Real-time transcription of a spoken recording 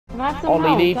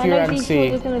Ollie, leave your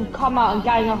MC. He's gonna come out and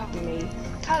gang up on me.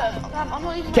 Callum, I'm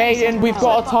not even. Caden, we've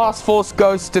got a task force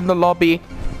ghost in the lobby.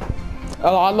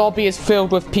 Our lobby is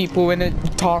filled with people in a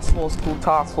task force called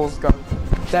Task Force Ghost.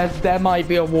 There might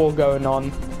be a war going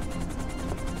on.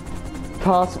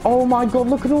 Oh my god,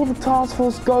 look at all the Task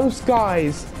Force Ghost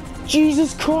guys.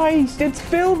 Jesus Christ, it's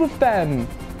filled with them.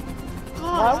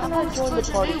 Why would I join the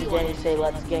party again and say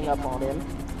let's gang up on him?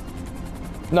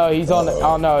 No, he's on.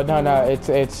 Oh no,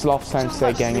 it's Sloth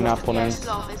Sensei ganging up on him. It's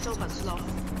all about Sloth.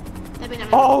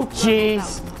 Oh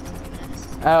jeez.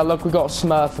 Look, we got a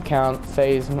Smurf account.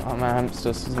 Phase, my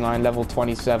hamster, 9 level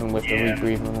 27 with the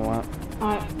rebreathe and all that.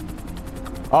 Alright.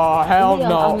 Oh hell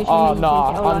no! Oh no!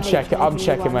 I'm checking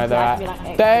where they're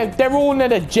at. They're all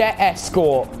in a jet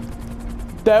escort.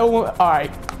 They're all alright.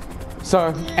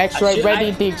 So X-ray, ready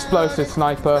the explosive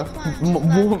sniper.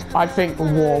 I think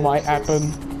war might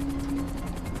happen.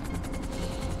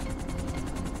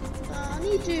 I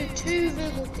need to do 2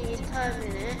 difficulties per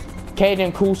minute.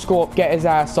 Caden, cool scorp, get his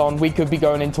ass on. We could be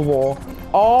going into war.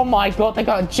 Oh my god, they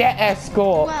got a jet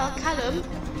escort. Well, Callum,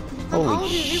 holy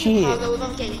shit!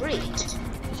 I'm getting briefed.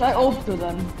 Should I orbital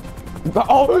them?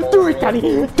 Oh, do it, Danny!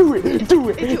 Do it!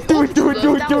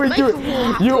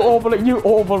 You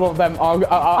orbital them. I'm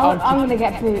gonna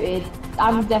get booted.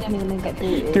 I'm definitely gonna get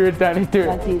booted. Do it, Danny, do it.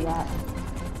 I do that.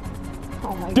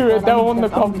 Oh my do god, it, they're on the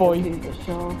convoy.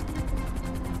 Sure.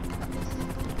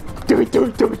 Do it.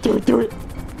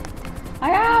 I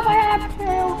have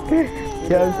kill.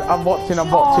 Yes, I'm watching. Oh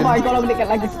my god, I'm gonna get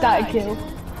like a static kill.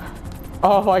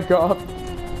 Oh my god.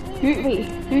 Who's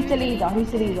the leader? You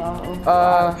look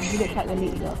like the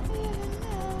leader.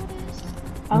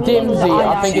 Dimsy,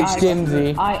 I think it's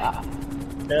Dimsy.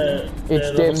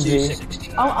 It's Dimsy.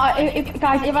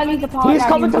 Guys, if I leave the party, he's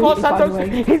coming to Los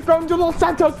Santos. He's going to Los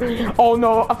Santos. Oh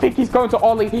no, I think he's going to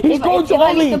Ollie. He's going to Ollie.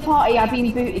 If I leave the party, I've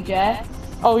been booted, yeah?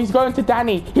 Oh, he's going to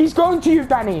Danny. He's going to you,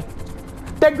 Danny.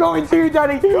 They're going to you,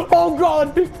 Danny. Oh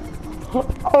god.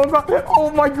 Oh god. Oh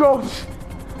my gosh.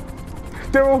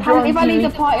 They're all going if I leave the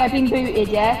party, I've been booted,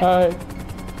 yeah?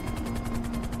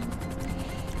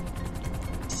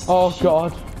 Oh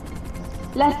god.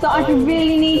 Lester, I can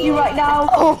really need you right now.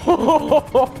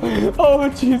 Oh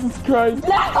Jesus Christ.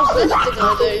 I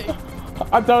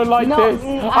don't like this.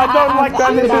 I don't like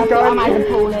that this is going. I might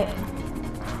pull it.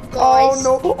 Oh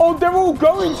no. Oh, they're all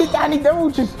going to Danny. They're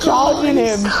all just charging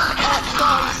him.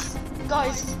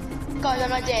 Guys,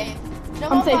 I'm right there. No,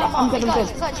 I'm safe. I'm good.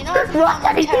 Guys, you know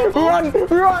Run!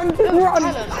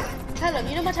 Callum,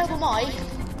 you know my terrible mic?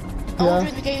 I Yeah. was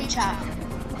in the game chat.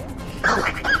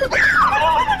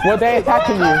 Were they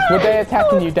attacking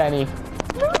you? Danny?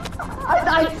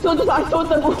 I saw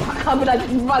them all coming. I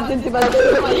just ran into my.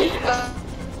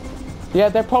 Yeah,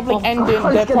 they're probably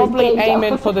they're probably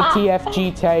aiming for the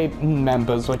TFGT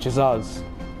members, which is us.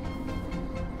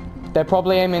 They're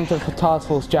probably aiming for Task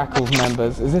Force Jackals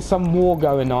members. Is there some war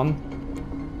going on?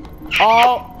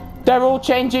 Oh, they're all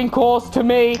changing course to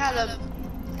me. Callum,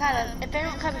 if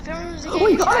everyone's Oh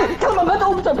my god, Callum, I'm about to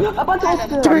open.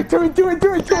 Do it.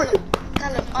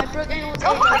 Callum, I broke anyone's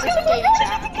game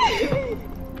chat.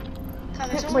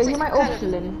 Wait, who am I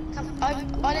orbiting? I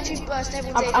literally burst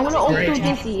everyone's I'm gonna orbital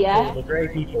Dizzy, yeah? The grey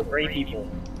people.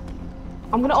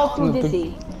 I'm gonna orbital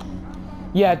Dizzy.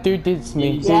 Yeah, dude diss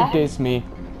me. Yeah? Dude diss me.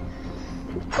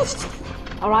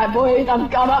 Alright boys, I'm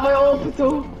at my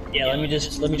orbital. Yeah, let me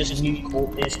just mute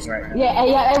court this right now.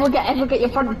 Yeah, everyone get your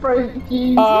front throat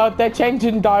views. They're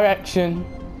changing direction.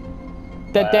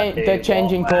 They're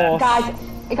changing course. Guys,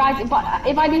 if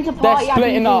I need to They're party,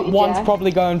 splitting up. booted, One's yeah?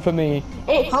 probably going for me.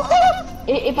 If I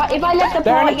left the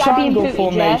They're party, in a triangle I've been booted,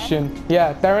 formation.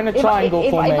 Yeah, they're in a triangle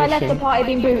formation. If I left the party, I've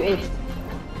been booted.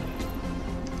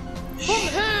 From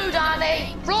who,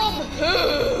 Danny? From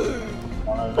who?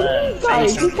 One of them.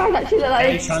 Guys, these guys actually look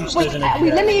like. Wait,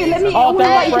 let me. Oh,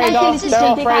 they're afraid of.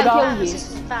 They're afraid of.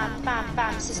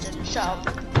 Bam, sister, shut up.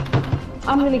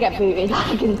 I'm gonna get booted,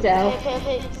 I can tell.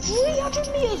 300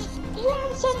 meters,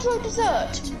 Grand Central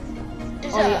Desert.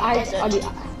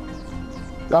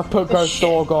 I've put Ghost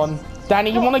Dog on.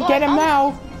 Danny, you want to get him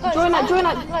now? Join that.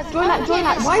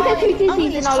 Why are there two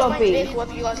Dizzies in our lobby?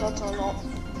 Whether you guys want to or not.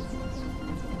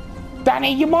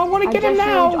 Danny, you might want to get him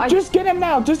now. Just get him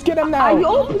now. I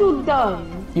orbitaled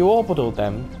them. You orbitaled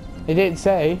them? It didn't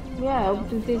say. Yeah,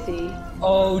 orbital Dizzy.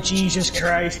 Oh Jesus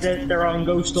Christ, they're on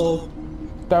Ghost Dog.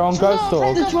 They're on Ghost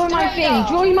Dog. Just join my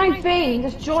thing.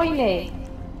 Just join it.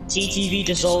 TTV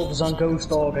dissolves on Ghost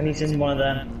Dog and he's in one of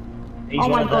them. Oh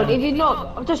my god, if you're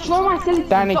not, just join my facility.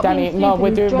 Danny, no,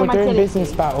 we're doing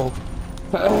business battle.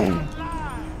 Oh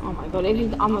my god,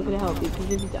 I'm not gonna help you because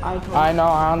this is I know,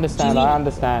 I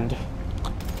understand.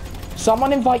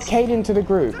 Someone invite Caden to the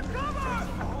group.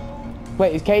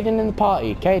 Wait, is Caden in the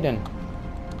party? Caden.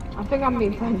 I think I'm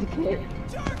being friends with Kid.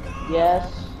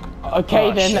 Yes.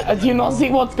 Caden, do you not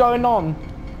see what's going on?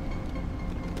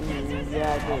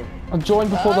 Yeah, I did. I'll join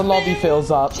before the lobby fills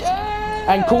up.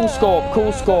 And Cool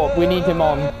Scorp, we need him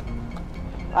on.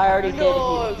 I already did.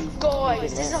 No, guys,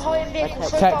 this is a high vehicle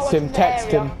so Text far away him, from the text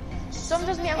area. him. Some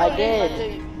doesn't mean I'm I gonna lose did. my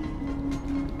loot.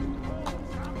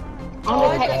 I'm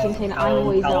gonna text him saying I'm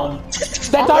always up.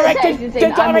 They're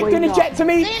directing a jet to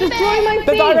me! Just join my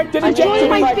They're feed! directing a jet to Join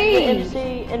my me!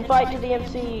 feed! Invite to the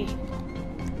MC.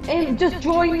 Just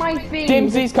join my feed!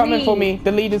 Dimsy's coming for me.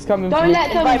 The leader's coming for Don't me.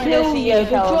 let them Invite me to kill the you! CEO,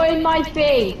 Just Callum. join my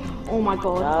feed! Oh my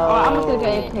god. No. Alright, I'm just gonna go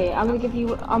AFK. I'm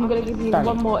gonna give you Danny.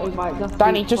 one more invite. Just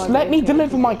Danny, just let me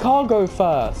deliver my cargo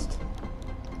first.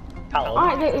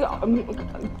 Alright,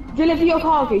 deliver your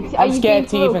cargo. Are I'm you scared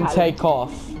to being even Callum? take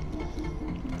off.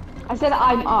 I said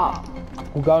I'm up.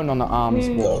 We're going on an arms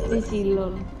war. Who is he,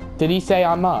 lol? Did he say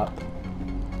I'm up?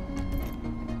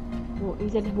 What? He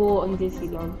said war on Dizzy,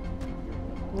 lol.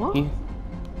 What?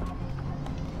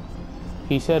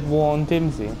 He said war on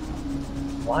Dimsy.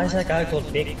 Why is that guy called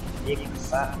Big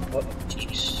Fat? What?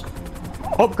 Jeez.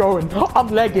 I'm going. I'm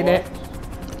legging it.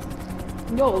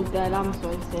 You're all dead, I'm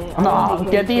sorry to say. I Nah, don't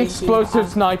think get the you're explosive crazy.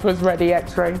 snipers ready,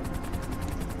 X-ray.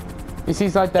 It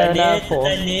seems like they're in Air Force.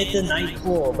 They're near the night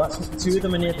core. That's two of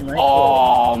them are near the night core.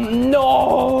 Oh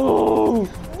no!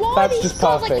 Why That's these just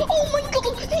stars perfect. like, oh my god,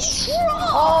 it's strong!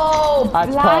 Oh,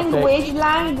 That's language.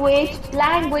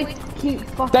 Keep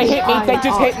fucking. They hit me. They eyes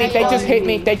just hit me. up They just on hit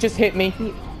me. you. They just hit me.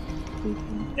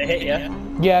 They hit you?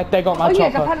 Yeah, they got my Oh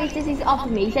yes, chopper. apparently Dizzy's up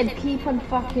on me. He said keep on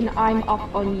fucking. I'm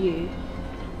up on you.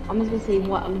 I'm just gonna say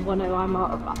what I'm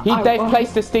up. They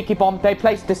placed the sticky bomb. They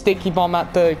placed the sticky bomb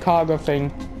at the cargo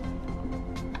thing.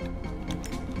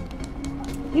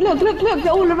 Look!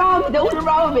 They're all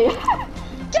around me.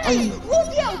 Danny,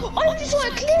 what yo? I just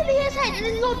want to clearly his head and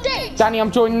then not dead. Danny,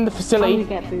 I'm joining the I'm facility.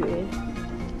 gonna get booted.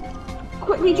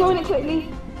 Quickly join it quickly.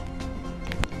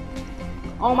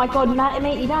 Oh my god,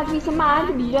 mate, you don't have to be so mad.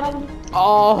 You don't have to... I'm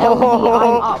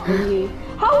Oh. up on you.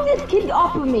 How is this kid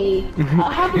up on me? Didn't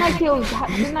I kill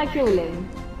him?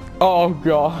 Oh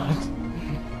god.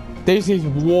 This is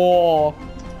war.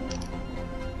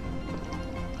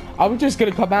 I was just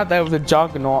gonna come out there with a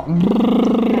juggernaut. No,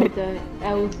 the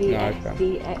LZ,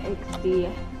 okay.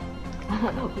 XD,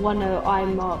 10,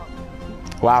 I'm up.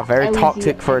 Wow, very LZ,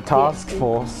 toxic for a XD. task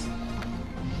force.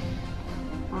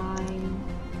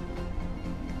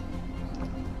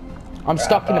 I'm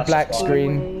stuck in a black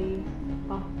screen.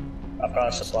 I've got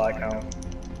a supply count.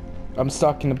 I'm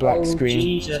stuck in a black screen.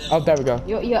 Jesus. Oh, there we go.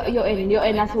 You're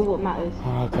in, that's all what matters.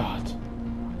 Oh god.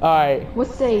 Alright,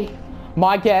 What's safe?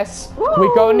 my guess. Woo! We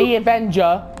go in the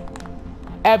Avenger.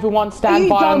 Everyone stand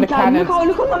by on the cannon.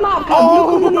 Look on the map,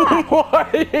 Callum. Look on the map. Oh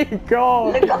my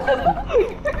god.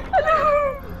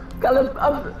 Callum,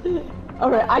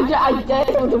 alright, I dare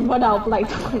you to run out for like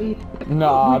 20.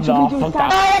 No, fuck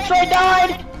that. I actually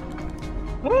died!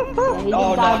 Yeah, he didn't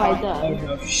die by death. Oh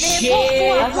no.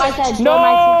 Shit! That's why I said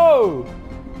No!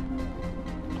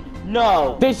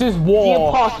 No. This is The war.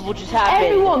 impossible just happened.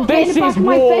 Everyone, This get in the back is of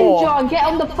my war. Avenger and get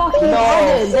on the fucking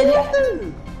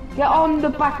cannon. Get on the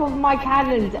back of my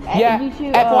cannons. Yeah, You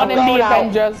two, everyone in go the out.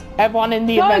 Avengers. Everyone in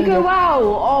the Don't Avengers. go out.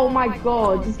 Oh my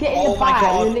god, just get in Oh the my back.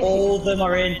 god, You're literally- all of them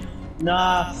are in.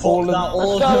 Nah, fuck All of that, them.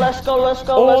 all of them. Let's go.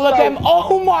 All of them.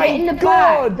 Oh my Get in the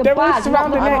god! back, the They're all back,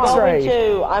 surrounding not the I'm front.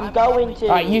 X-ray. I'm going to.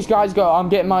 Alright, you guys go. I'm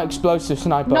getting my explosive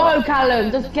sniper. No,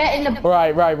 Callum, just get in the.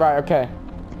 Right, okay.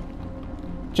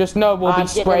 Just know we'll be I'm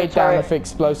getting sprayed the down turret. with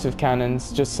explosive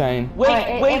cannons. Just saying. Wait,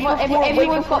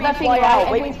 Everyone's got their thing right.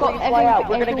 Wait before you fly out.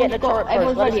 We're gonna get in the turret first.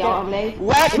 Everyone's ready, aren't they?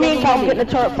 Let me and Calvin get in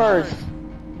the turret first.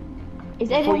 Is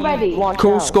everyone ready?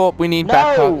 Cool Scorp, we need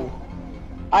backup. No!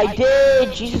 I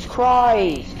did! Jesus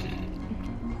Christ!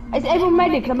 Is everyone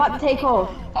ready? Because I'm about to take off.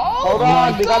 Oh Hold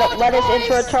my on, we gotta God, let us guys.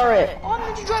 into a turret. I'm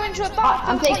going to drive into a I'm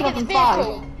battlefield taking trying off to in get the 5,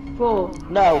 vehicle. 4.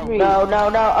 No.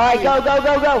 Alright, go.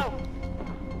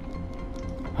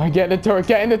 Alright, get in the turret.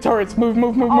 Get in the turrets. Move.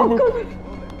 Oh god.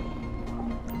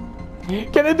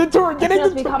 Get in the turret. Get in As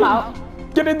the we come turret. out.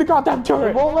 Get in the goddamn It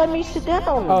turret. won't let me sit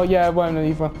down. Oh yeah, it won't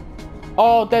either.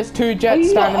 Oh, there's 2 Are jets you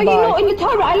standing not by. in the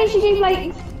turret? I literally gave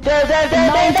like There.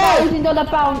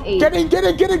 $9,000 bounty. Get in.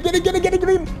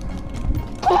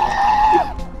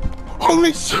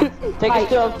 Holy shit. Take us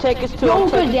to him, take us to You're all him,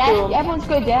 good, take yeah? us to him. Everyone's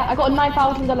good, yeah? I got a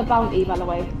 $9,000 bounty, by the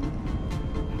way.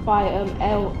 By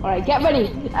L. Alright, get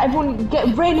ready. Everyone,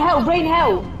 rain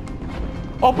hell.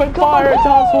 Open Come on, fire, woo!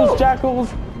 task force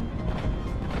Jackals.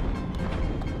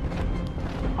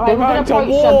 Alright, we're gonna going to approach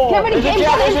war. them. Get ready, There's a get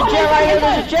jet, in there's a jet right here,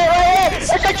 there's a jet right here!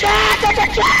 There's a jet, there's a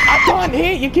jet! I can't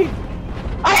hit you. Keep.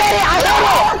 I hit it, I hit it!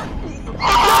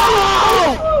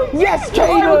 Oh! Yes,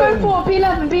 Alright, we're going Caden. for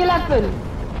B11, B11.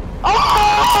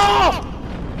 Oh!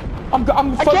 I'm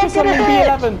can't focused on get the a hit.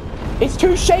 B11. It's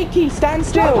too shaky. Stand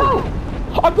still. Jump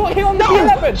I got hit on the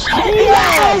B11.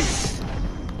 Yes!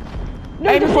 No,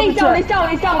 Aim the for thing's the down, jet. it's down,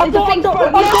 it's down. I There's a thing got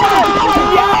front. him.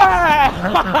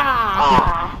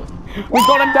 Yeah! We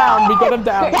got him down. We got him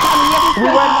down. We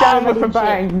went down with a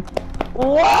bang.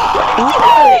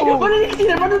 Whoa! Run to the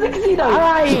casino, run to the casino.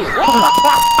 Alright!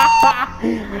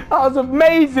 That was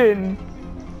amazing.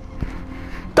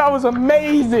 That was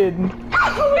amazing.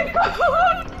 Oh my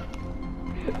god.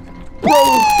 Bro,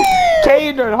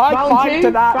 Caden, high Round five two,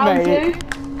 to that, round mate.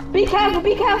 2. Be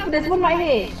careful, there's one right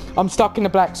here. I'm stuck in the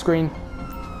black screen.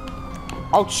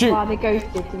 Oh, shoot. Wow, they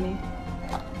ghosted to me.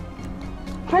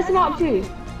 Press them up too.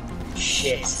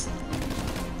 Shit.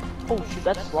 Oh shoot,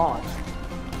 that's lost.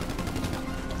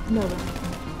 No.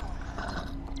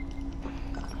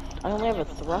 I only have a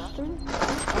thruster?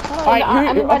 Alright,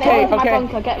 I'm in my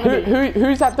bunker, get ready.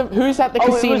 Who's at the Oh,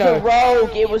 casino?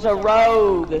 it was a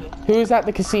rogue! Who's at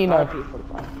the casino?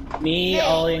 Me,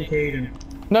 Ollie, and Caden.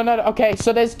 No, okay,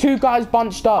 so there's two guys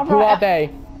bunched up. Who are they?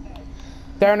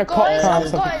 They're in a cop car or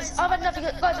something. Guys, I've had nothing.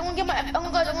 Guys, I'm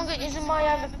gonna get using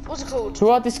my what's it called? Who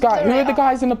are this guy? Who are the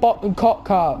guys in the cop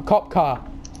car?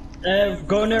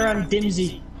 Going around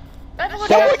Dimsy.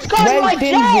 Where's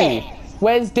Dimsy?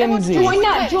 Where's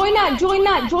Dimsy? Join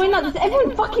that.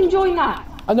 Everyone fucking join that.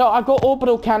 No, I got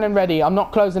orbital cannon ready. I'm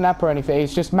not closing up or anything.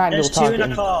 It's just manual There's two in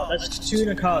targeting. a car. There's two in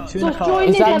a car. Two in a Just car. join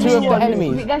Is in, that two of the everyone.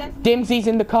 enemies? That's- Dimsy's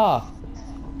in the car.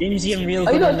 Dimsy and Real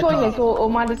Are you good not in the joining car. us or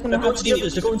am I just gonna They're going have to to the do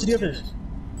others. They're going to the others.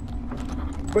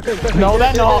 Quicker. No,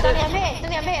 they're not.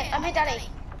 Danny, I'm here, Danny.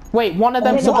 Wait, one of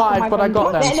them survived, but I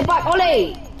got Get in them. the back,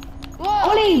 Ollie! Whoa.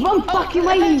 Ollie, run fucking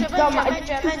way, you dumb.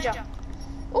 Avenger.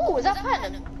 Oh, is that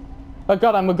platinum? I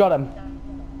got him.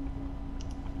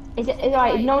 Is it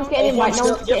right? No one's getting in, right? No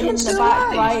one's getting in the Everyone's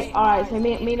back, alive. right? Alright, so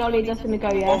me and Ollie just gonna go,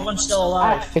 yeah? Everyone's still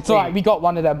alive. It's alright, we got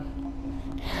one of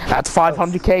them. That's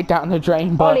 500k down the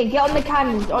drain, but Ollie, get on the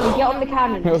cannons. Ollie, get on the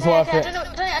cannons. it was worth I it. don't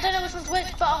know which one's which,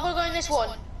 but I'm gonna go in this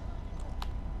one.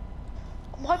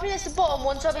 I'm hoping it's the bottom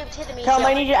one so I'll be able to hit them easier. Come,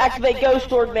 I need you to activate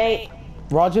Ghost Orb, mate.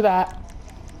 Roger that.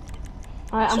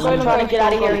 Alright, I'm I'm going trying to to get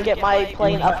out of here and get my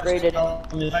plane upgraded.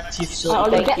 Move back to your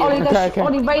Ollie, facility. get Ollie, Okay.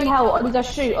 Ollie, rain hell. Ollie,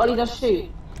 just shoot.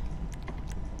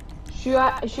 Shoot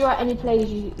at any players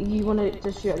you want to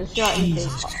just shoot at. Just shoot at anything.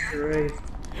 Jesus Christ.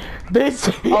 This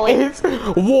Ollie. is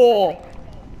war.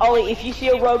 Ollie, if you see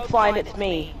a rogue flying, it's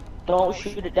me. Don't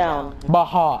shoot it down. My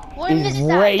heart When is is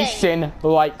that racing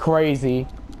like crazy.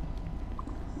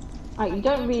 Alright, you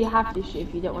don't really have to shoot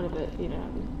if you don't want to, but you know.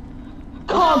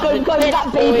 Go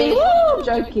that baby! Woo! I'm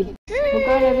joking. We're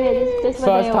going over here. This way.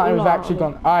 First time we've actually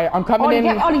gone. Alright, I'm coming Ollie,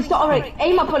 in. Ollie, stop! Ollie,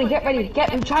 aim up, Ollie. Get ready.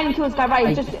 Try and kill this guy.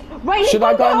 Right, just right. Should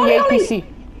I go on the Ollie, APC?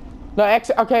 No,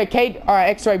 okay, Kate. Alright,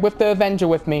 X-ray with the Avenger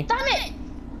with me. Damn it!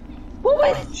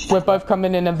 What? We're both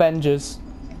coming in Avengers.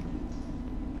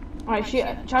 Alright, shoot.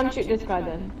 Try and shoot this guy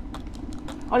then.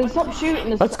 Ollie, stop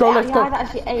shooting. Let's go, let's go. That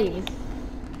actually aims.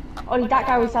 Ollie, that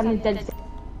guy was standing dead.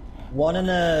 One in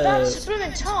That's a...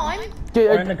 blooming time.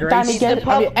 We're in the grace. Danny, get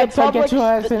X-ray, get your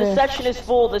ass in The here. section is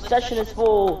full. The section is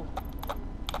full.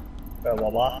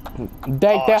 What?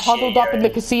 They're huddled up in the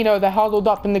shit. casino. They're huddled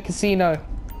up in the casino.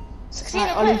 Succeeded.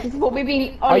 Alright, Ollie, this is what we've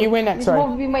been. Are you in, This is X-ray? what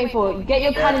we've been waiting for. Get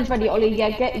your cannons ready, Ollie. Yeah,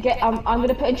 get. I'm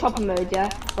gonna put in chopper mode. Yeah,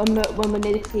 when we're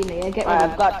near the casino. Yeah, get ready.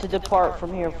 I've got to depart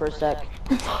from here for a sec.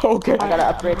 Okay. I gotta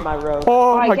upgrade my rogue.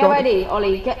 Oh Alright, my get god. ready,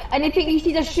 Ollie. Get anything you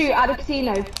see, just shoot at the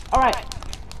casino. Alright.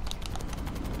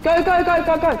 Go.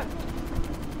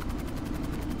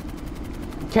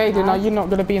 Caden, are you not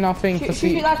gonna be in our thing for Shoot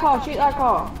seat? that car. Shoot that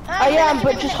car. I am,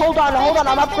 but just hold on.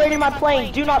 I'm upgrading my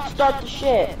plane. Do not start the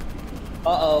shit.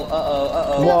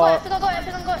 Uh-oh. What? I think I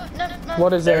got it. No.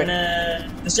 What is They're in it? a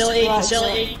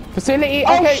facility. Facility?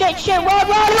 Oh Okay. shit!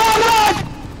 Run!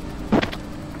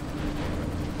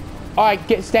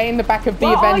 Alright, stay in the back of the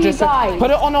Where are Avenger. you guys?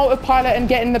 Put it on autopilot and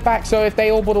get in the back so if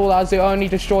they orbital us, it'll only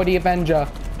destroy the Avenger.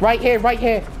 Right here.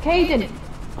 Caden.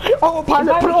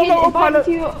 Autopilot, put it on autopilot.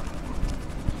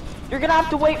 You're gonna have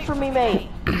to wait for me, mate.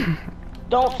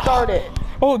 Don't start it.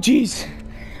 Oh, jeez.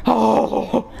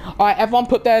 Oh. Alright, everyone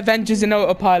put their Avengers in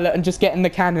autopilot and just get in the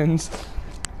cannons.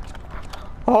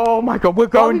 Oh my god, we're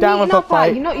going down with a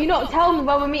fight. You're not telling me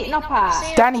where we're meeting up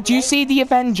at. Danny, do you see the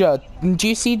Avenger? Do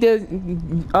you see the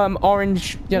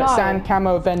orange No. sand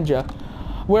camo Avenger?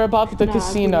 We're above the No, I do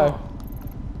casino. not.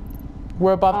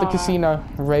 We're above the Alright. casino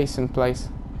racing place.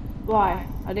 Why?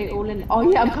 Are they all in? Oh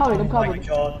yeah, I'm coming. I'm Oh my coming.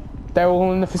 god. They're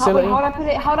all in the facility. How do I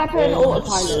put it in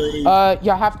autopilot?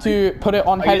 You have to put it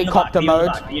on Are you in the back? helicopter Are you in the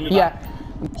mode. back? Are you in the Yeah. back?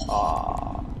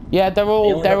 Yeah, they're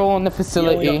all in the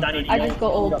facility. I just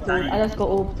got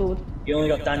orbital. You only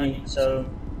got Danny, so...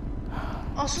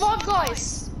 Oh, smart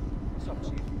guys.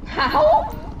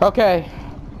 How? Okay.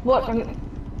 What?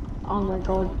 Oh my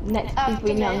god. Next people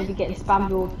you know, I'm gonna be getting spammed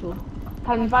with orbital.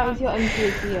 Can you invite me to your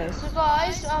MCO? So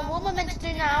guys, what am I meant to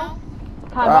do now?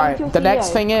 Alright, the next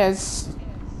thing is...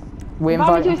 We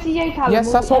invite...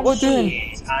 Yes, that's what we're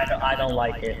doing. I don't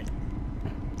like it.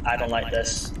 I don't like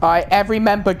this. Alright, every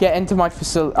member get into my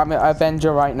facility. I'm an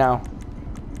Avenger right now.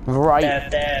 Right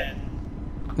There.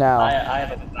 now. I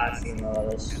have a bad feeling about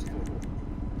this.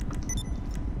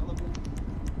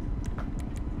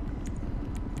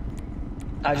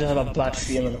 I just have a bad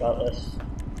feeling about this.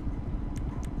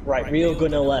 Right, Rio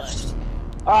Gunner left.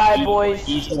 Alright, boys.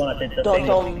 He's the one that did the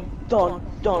thing. Done.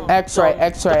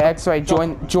 X-ray.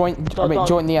 Join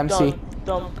the MC.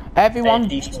 Done. Everyone.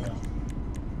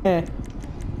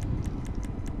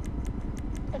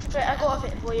 I got a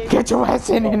bit for you. Get your ass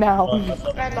in here now.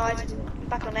 Red light.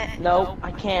 Back on it. No,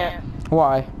 I can't.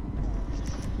 Why?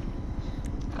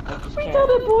 I just We can't. got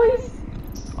it, boys.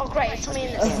 Oh great, it's me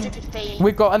in this stupid theme.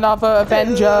 We got another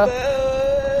Avenger.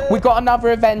 We got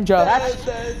another Avenger.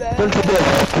 Don't forget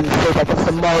to say that it's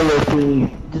a Mario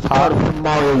thing. This part of the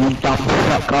Mario, you dumb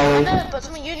fuck, Ollie. No, but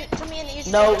Tommy and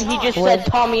you No, he just said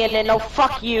Tommy and then no,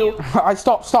 fuck you. I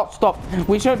stop.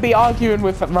 We shouldn't be arguing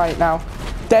with them right now.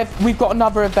 We've got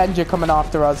another Avenger coming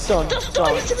after us. Done. We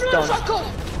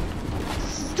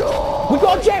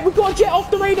got a jet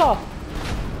off the radar.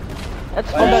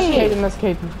 That's Oh, that's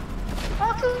me. Caden.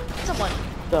 Someone.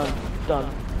 Done.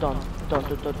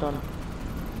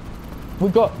 We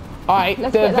got... Alright,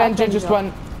 Let's the get that Avenger just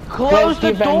Avenger. went... Close Where's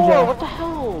the the door. Avenger? What the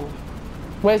hell?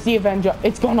 Where's the Avenger?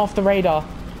 It's gone off the radar.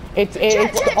 It's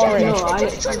orange.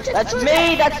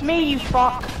 That's me, you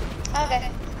fuck. Okay.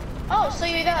 Oh, so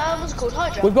you that was called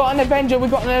Hydra. We got an Avenger.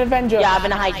 Yeah, I'm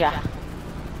in a hijack.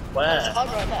 Where?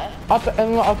 Hydra right there.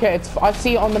 Okay, I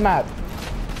see it on the map.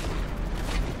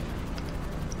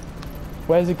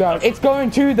 Where's it going? It's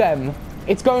going to them.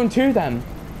 Guys,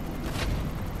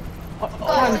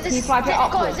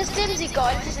 this Dimsy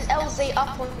guy, this is LZ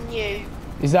up on you.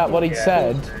 Is that what he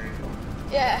said?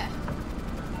 Yeah.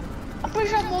 I'm pretty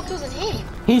sure I have more kills than him.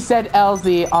 He said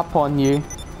LZ up on you.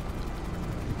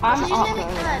 I'm His name is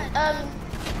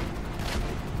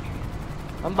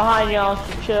I'm behind y'all,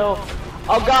 so chill.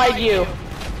 I'll guide you.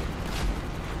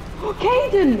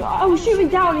 Caden! I was shooting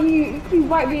down and you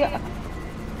wipe me up.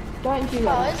 Don't do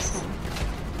that.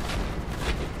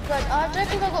 Guys, I don't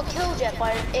think I got killed yet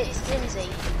by it's Dimsy.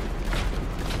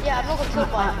 Yeah, I've not got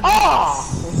killed by him. Oh!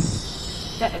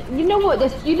 You know what?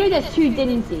 There's two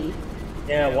Dimsy.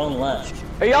 Yeah, one left.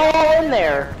 Are y'all all in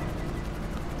there?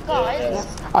 Guys.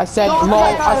 I said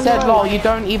lol, you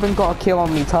don't even got a kill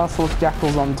on me. Tussles,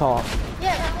 Jackals on top.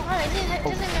 Yeah, it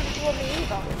doesn't even kill me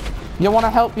either. You want to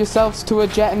help yourselves to a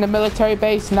jet in the military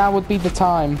base? Now would be the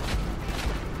time.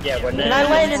 Yeah, we're Can I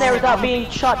land in there without being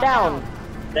shot down?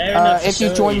 If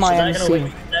you join my MC.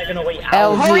 They're gonna wait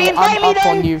hours. Hurry, LZ, invite I'm me up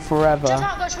then. on you forever. Jump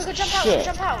out, guys, we could jump out, Shit.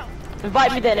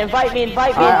 Invite me then, invite me. I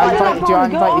invited you, I Go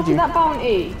invited after you. that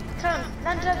bounty. Come,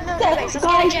 land on the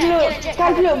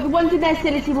Guys, look, the ones in their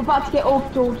facility, we're about to get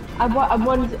orbitaled. And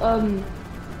one's,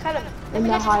 Callum, in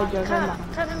the Hydra. Come,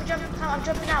 I'm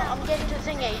jumping out, I'm getting to the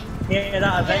thingy. Yeah,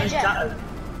 that Avengers.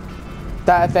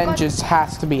 That Avengers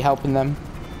has to be helping them.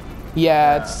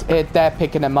 Yeah, they're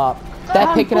picking them up.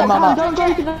 They're picking them up. Don't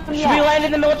go to them Should we yet. land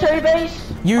in the military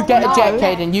base? You get a jet,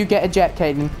 Caden. You get a jet,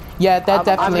 Caden. Yeah, they're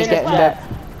definitely in a getting jet. their...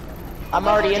 I'm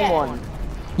already in one.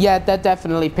 Yeah, they're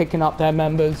definitely picking up their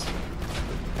members.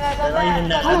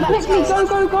 Callum, quickly,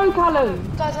 go,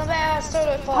 Callum. Guys, I'm there,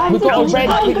 solo fight. We got a red...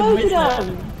 Go to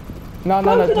them. No.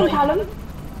 Go to them, Callum.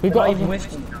 We got Even a... with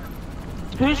them.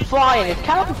 Who's flying? Is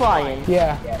Callum flying?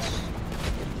 Yeah. Yes.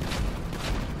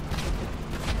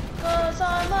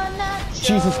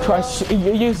 Jesus Christ,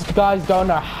 you guys don't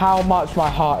know how much my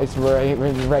heart is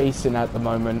racing at the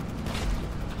moment.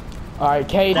 Alright,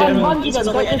 Caden. Don't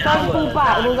fall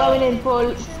back, we're going in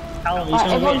full.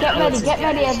 Alright, everyone get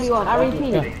ready everyone, I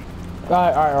repeat.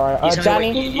 Alright.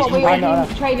 Danny, This is what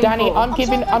we're training Danny, for. I'm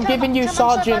giving you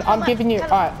Sergeant,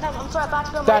 alright.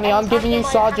 Danny, I'm giving you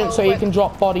Sergeant so you can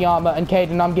drop body armor, and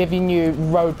Caden, I'm giving you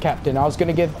Road Captain. I was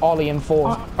gonna give Ollie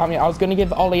Enforcer.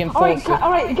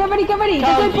 Alright, get ready.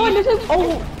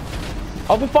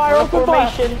 Open fire.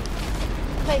 Formation.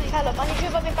 Wait, Callum, I need you to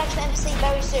invite me back to the MC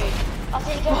very soon. I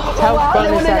think you're going to Health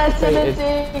bonus activated.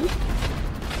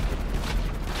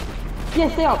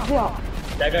 Yes, stay up.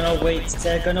 They're gonna wait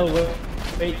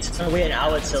an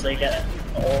hour till they get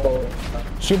all.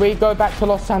 Should we go back to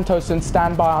Los Santos and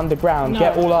stand by underground,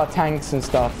 get all our tanks and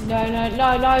stuff? No. Yeah,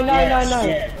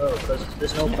 because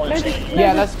there's no point saying.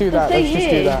 Yeah, let's do that. Let's just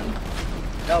do that.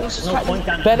 No, there's no point.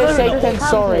 Better safe than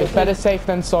sorry. Better safe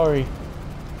than sorry.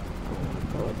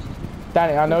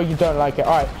 Danny, I know you don't like it.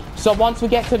 Alright, so once we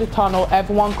get to the tunnel,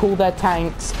 everyone call their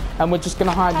tanks, and we're just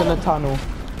gonna hide in the tunnel.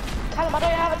 Callum, I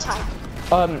don't have a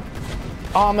tank.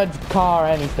 Armored car,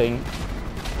 anything.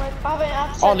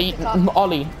 Ollie,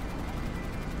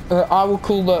 I will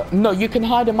call the... No, you can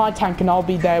hide in my tank and I'll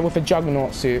be there with a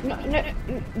juggernaut suit. No.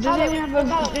 Does anyone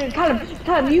have a...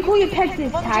 Callum, you call your Texas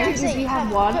tank if you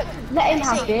have one. Let him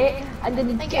have it, and then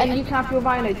you can have your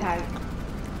Rhino tank.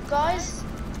 Guys,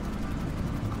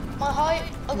 my height,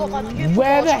 I got my beautiful...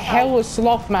 Where the hell is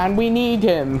Sloth, man? We need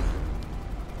him.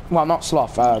 Well, not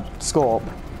Sloth, Scorp.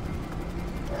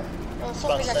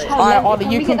 Alright, Ollie,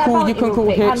 you can call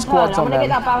hit squads on them. I want to get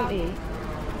that bounty.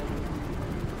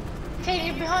 Okay,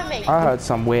 you're behind me. I heard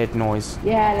some weird noise.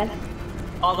 Yeah, let's...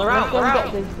 Oh, they're out.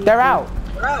 They're out.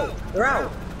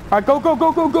 Alright,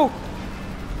 go.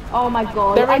 Oh my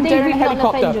god. They're in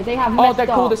helicopter. They have they're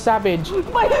called a Savage. Oh,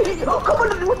 come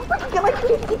on.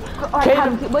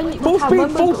 Alright,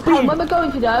 full speed. When we're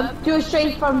going to them, do a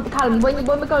straight from Callum. When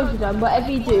we're going to them, whatever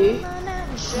you do,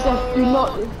 just do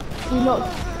not,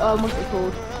 what's it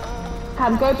called?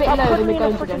 Cam, go a bit low when we're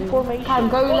going to them. Cam,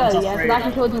 go low, yeah, so I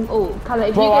can kill them all. Cam, if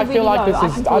you go really low,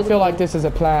 I feel like this is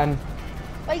a plan.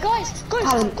 Wait, guys,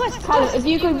 Callum, if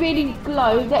you go really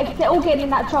low, they're all getting in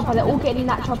that chopper.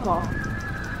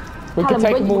 We can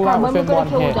take them all out within one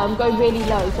hit. When we're going to kill them, go really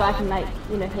low so I can, like,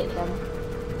 hit them.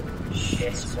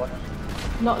 Shit, what?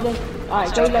 Not this.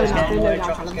 Alright, go low now,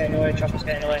 Chopper's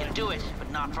getting away. Do it, but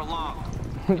not for long.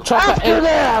 Chopper After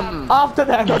them! After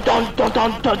them! Go!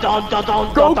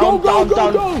 Go!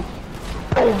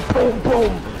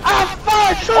 Boom! Ah,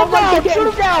 fire! Shoot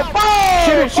him down!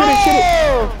 Fire! Shoot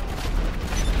it!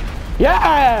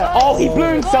 Yeah! Oh, he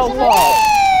blew himself up!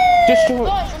 Just shoot.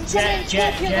 Guys, I'm sending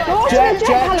Jet.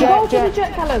 Go to the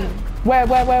jet, Callum. Where?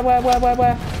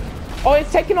 Oh,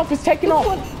 it's taking off!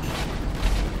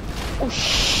 Oh,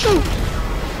 shoot!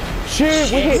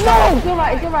 Shoot, we hit No, that!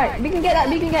 it's alright. We can get that.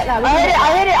 I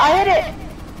hit it!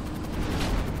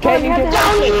 Okay,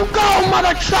 Down you go,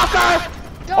 mother trucker!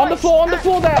 on the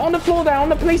floor there, on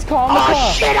the police car, on the car.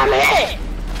 Oh shit, I'm hit!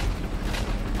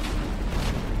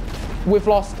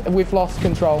 We've lost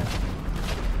control.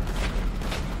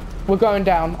 We're going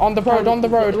down. On the road.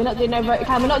 We're not doing no road.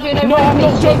 Cam, we're not doing no road. No, I'm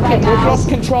not joking. Right We've lost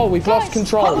control. We've lost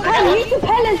control. Cam, use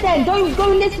propellers then. Don't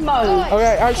go in this mode.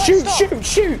 Okay,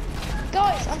 shoot.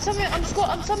 Guys, I'm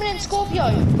summoning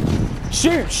Scorpio.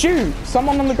 Shoot.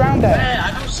 Someone on the ground there.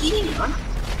 I don't see anyone.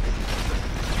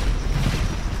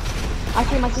 I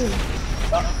see my team.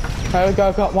 There we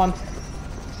go, got one.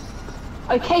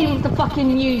 Okay, with the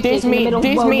fucking music Diss me,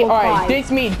 alright, diss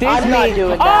me. I'm not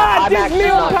doing that. Ah, I'm diss actually me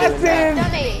on not doing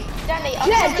that. passive. Danny,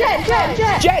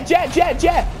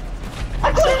 Jet.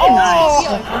 I got him. Oh.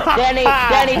 Danny,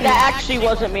 that actually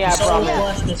wasn't me, I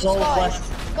promise. It's all blessed.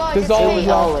 There's always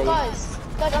Ollie. Guys,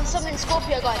 I'm summoning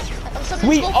Scorpio, guys.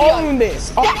 We own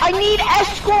this. Yeah, I need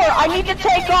escort. I need to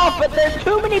take off, but there's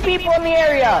too many people in the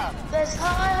area.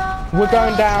 We're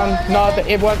going down. No,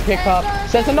 it won't pick up.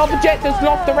 There's another jet that's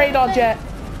off the radar jet.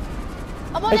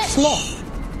 It's Sloth.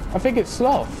 I think it's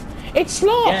Sloth. It's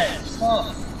Sloth. Yeah,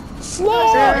 Sloth.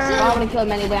 I want to kill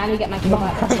him anyway. I need to get my kill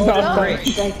back. Go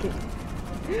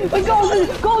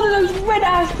to those red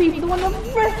ass people. The one on the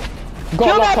red.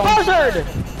 Kill that buzzard!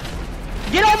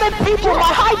 Get all them people!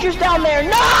 My Hydra's down there!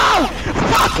 No!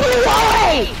 Fuck you,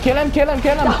 Ollie! Kill him.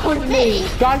 That was me.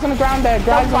 Guys on the ground there.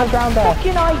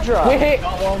 Fucking Hydra! We're hit.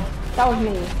 That was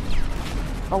me.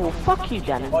 Oh, well, fuck you,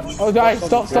 Danny. Oh, guys,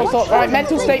 stop. Right,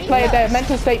 mental state player there.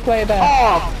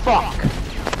 Oh, fuck.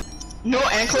 No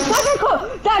ankles.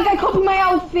 That guy copied my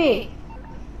outfit.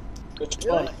 Which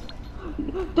one?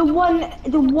 The one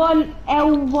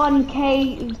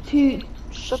L1K to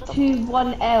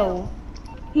 1L.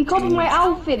 He copied my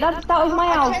outfit. That was my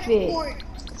outfit.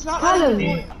 Callum.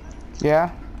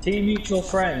 Yeah. Team mutual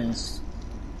friends.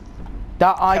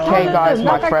 That IK guy's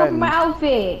my friend. My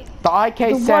outfit. The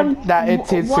IK said that it's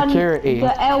his security. The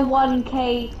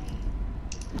L1K.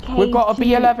 We've got a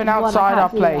B11 outside our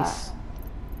place.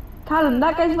 Callum,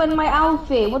 that guy's wearing my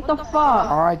outfit. What the fuck?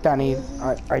 Alright, Danny.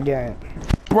 I get it.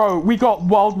 Bro, we got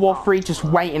World War III just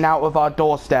waiting out of our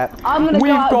doorstep. I'm gonna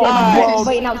We've go got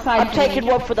waiting outside. I'm taking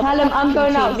one for the Callum, I'm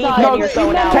going outside. No,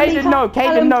 Caden, no.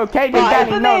 Danny, no.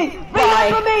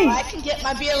 Remember me. I can get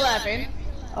my B11.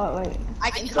 Oh wait. I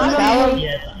can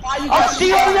I'll see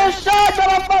you on this side,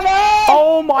 motherfucker!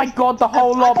 Oh my god, the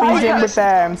whole lobby's in with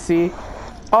them, see?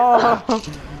 Oh,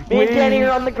 Me and Danny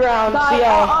are on the ground.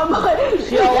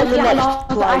 See y'all on the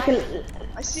next flight.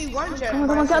 I see one jet.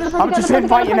 I'm just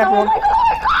inviting everyone.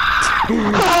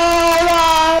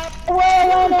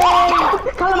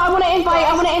 Callum, I want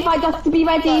to invite us to be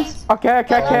ready. Okay,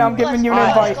 I'm giving you an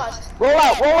invite. Roll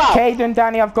out. Caden,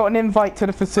 Danny, I've got an invite to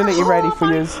the facility ready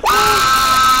for you.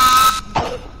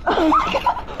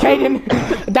 Caden,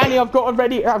 Danny, I've got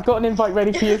an invite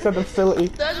ready for you to the facility.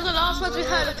 Those are the last words we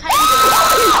heard of Caden.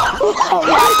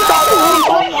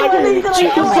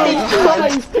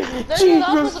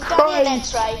 Jesus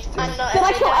Christ!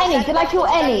 Did I kill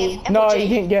any? No, you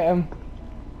didn't get him.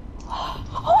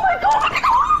 Oh my god!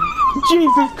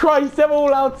 Jesus Christ, they're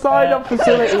all outside our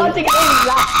facility. I'll take it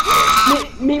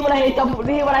in. Me when I hit double.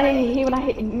 Me when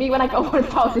I go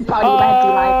 1,000 pounds.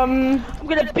 I'm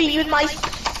gonna beat you with my.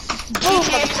 Boom!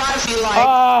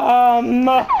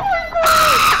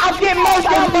 I'm getting most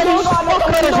down by those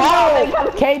fuckers.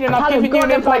 Caden, I've given you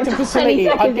an invite to the facility.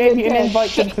 I gave you an invite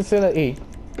to the facility.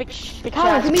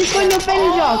 Callum, can we join the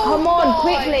Avenger? Come on,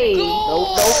 quickly.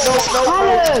 No.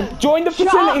 Callum, join the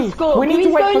facility. We need to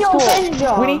wait for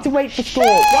score. We need to wait for score.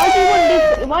 Why do you want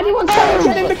this? Why do you want to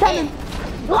Get in the cannon?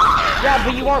 Yeah,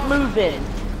 but you aren't moving.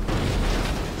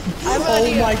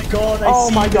 Oh my god,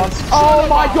 Oh my god. Oh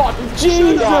my god.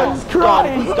 Jesus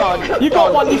Christ. Done. You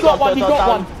got one.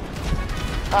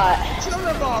 Alright.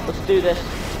 Let's do this.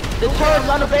 The turret's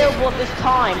unavailable at this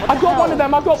time. I've got one of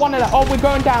them. Oh, we're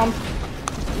going down.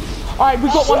 Alright, we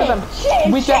got one of them.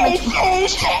 We damaged.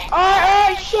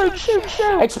 Alright, shoot.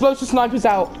 Explosive snipers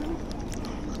out.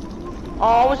 Oh,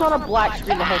 I was on a black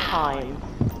screen the whole time.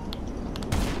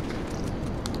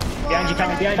 Behind you,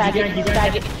 Faggot,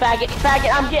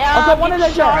 I'm getting I've got one of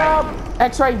their jobs.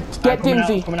 X-ray, get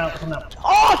Dimsy. Coming out.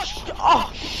 Oh,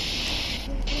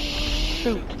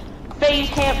 shoot.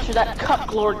 Phased hamster, that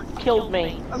cuck lord killed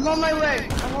me. I'm on my way.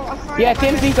 Yeah,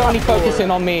 Dimsy's only focusing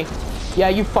on me. Yeah,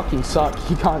 you fucking suck.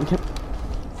 You can't get...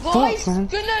 Boys, man.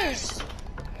 good news.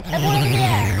 Everyone over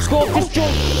there. Score, just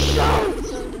join.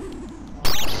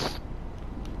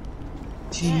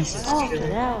 Jesus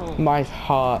Christ. My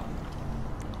heart.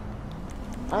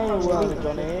 I ain't running,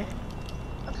 Johnny.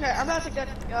 Okay, I'm about to get,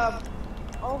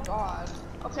 oh god.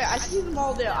 Okay, I see them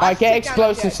all there. I get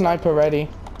explosive sniper ready.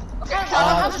 Okay,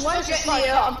 one jet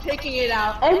here, I'm taking it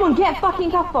out. Everyone get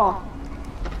fucking cover.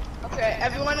 Okay,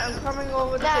 everyone, I'm coming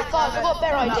over to Nah, guys, I've got a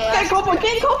better idea. Get cover.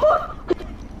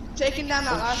 taking down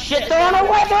that last Shit, they're on their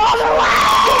way!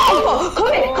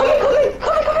 Come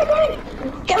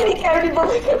in. Get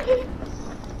everybody.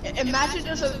 Imagine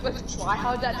there's a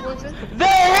try-hard that goes in.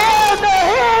 They're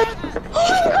here!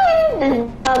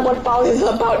 And what Paul is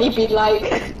about to be like.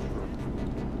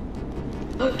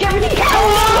 Get me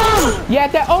Yeah,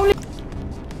 they're only...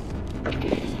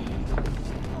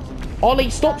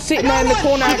 Ollie, stop sitting there in the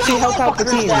corner and actually help out the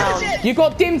team. You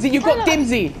got Dimsy,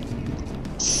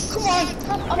 Come on!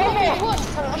 I'm not very good.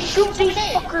 Shoot these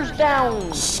fuckers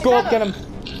down! Score, get him.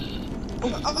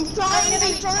 I'm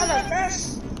trying my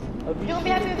best. You're gonna be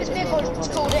happy with this vehicle it's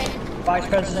called in. Vice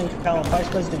President, Callum, Vice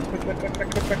President, quick.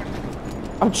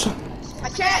 I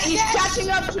can't, he's catching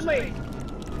up to me.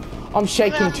 I'm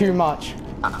shaking too much.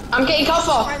 I'm getting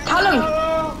cover. Callum.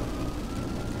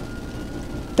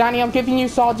 Danny, I'm giving you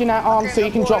Sergeant at arms so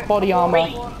you can drop body armor.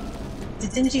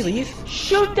 Didn't you leave?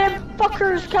 Shoot them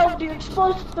fuckers, Callum, do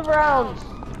explosive rounds!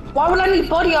 Why would I need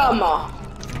body armor?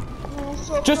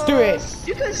 Just do it.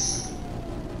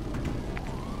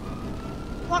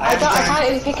 I can't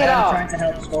even pick it I'm up. trying to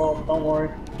help Score, don't worry.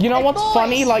 You know what's boys.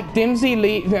 funny? Like, Dimsy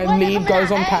lead goes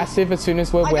on passive as soon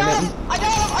as we're winning. I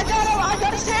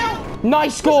got his tail.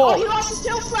 Nice score! Oh, he lost his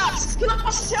tail flaps.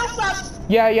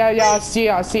 Yeah, I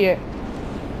see it.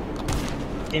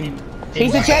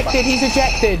 He's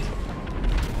ejected.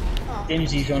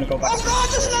 Dimsy's gonna go back. Oh god,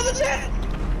 there's another jet.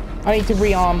 I need to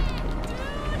rearm.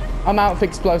 I'm out of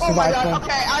explosive Oh my rifle. god,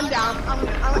 okay, I'm down. I'm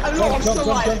still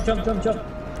alive. Jump.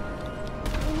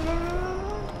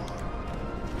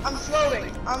 I'm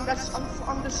floating. I'm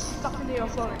just stuck in the air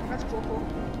floating. That's cool.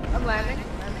 I'm landing.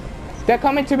 They're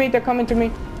coming to me.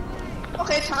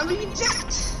 Okay, time to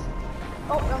eject.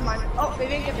 Oh, never mind. Oh, they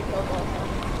didn't get the kill.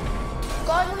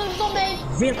 Guys, one of them's on me.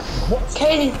 Really? What?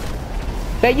 Katie.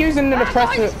 They're using the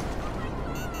depressor.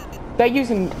 They're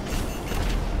using...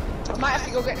 I might have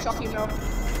to go get Chucky milk.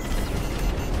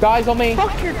 Guys on me.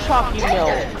 Fuck your chalky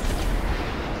milk!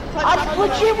 I'm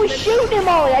legit was shooting him,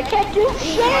 Ollie! I can't do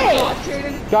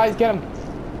shit! Guys, get him.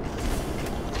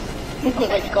 Oh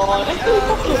my god.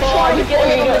 Trying to get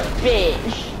rid of a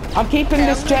bitch! I'm keeping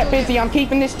this jet busy. I'm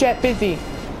keeping this jet busy.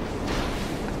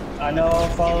 I know,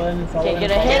 following. Can't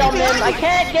get a hit on him. I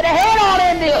can't get a hit on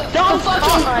him. This dumb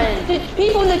fucking. The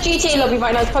people in the GTA lobby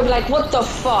right now is probably like, what the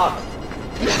fuck?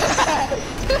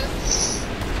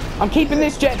 I'm keeping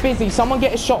this jet busy. Someone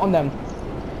get a shot on them.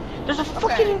 There's a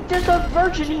fucking. There's a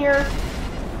virgin here.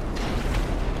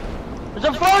 There's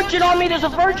a virgin on me. There's a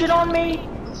virgin on me.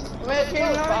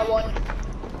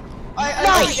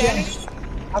 Nice.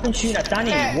 I've been shooting at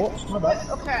Danny. What?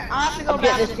 Okay, I have to go I'm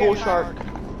back getting this bull shark.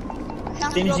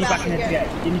 Dimsy back in the jet.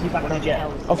 Dimsy back in the jet.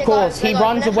 Of course, he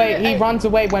runs away. He runs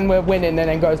away when we're winning, and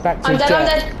then goes back to his jet. I'm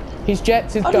dead. His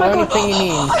jets is the only thing he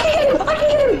needs. I can hit him! I can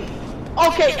hit him!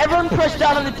 Okay, everyone press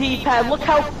down on the D-pad. Look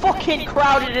how fucking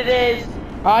crowded it is.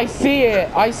 I see it.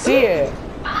 I see it.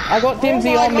 I got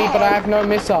Dimsy on me, but I have no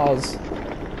missiles.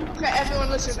 Okay, everyone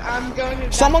listen, I'm going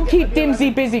to... Someone keep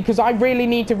Dimsy busy, because I really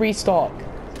need to restock.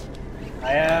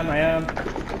 I am.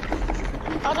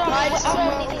 I don't have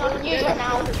anything on you right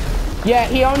now. Yeah,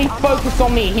 he only focused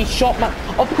on me. He shot my...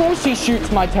 Of course he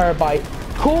shoots my terabyte.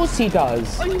 Of course he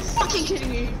does. Are you fucking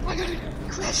kidding me? I gotta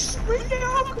crash right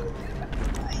now.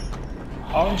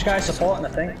 Orange guy supporting, I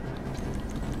think.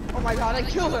 Oh my god, I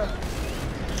killed her.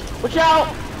 Watch out.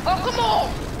 Oh, come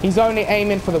on. He's only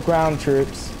aiming for the ground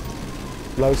troops.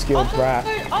 Low skilled brat.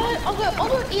 I'm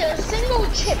gonna eat a single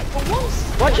chip for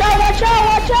once. Watch out, watch out,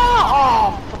 watch out!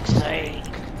 Oh, fuck's sake.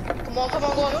 Come on, go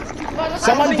on.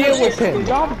 Someone deal with him.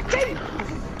 Man,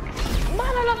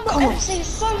 I love my MC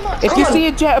so much. If you see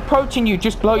a jet approaching you,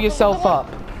 just blow yourself up.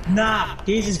 Nah,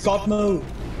 here's his god mode.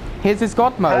 Here's his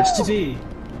god mode. Has to be.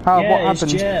 How? Yeah, What his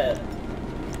happened? jet.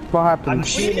 What I'm happened?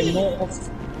 shooting him north.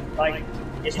 Like,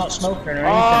 it's not smoking or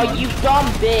anything. Oh, you dumb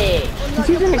bitch. He's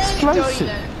using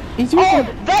explosive. He's Oh,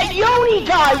 using... that Yoni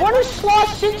guy! One of Sloth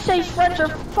Sensei's friends are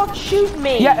fuck shooting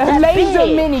me! Yeah, a That laser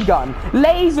bitch. minigun.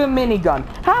 Laser minigun.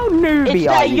 How newbie It's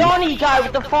are that you? Yoni guy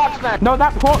with the fox man. No,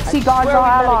 that proxy guy's swear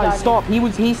our we met a ally. guy Stop.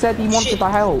 He said he wanted to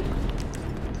help.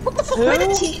 What the fuck? Where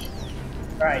did he...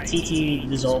 Alright, TT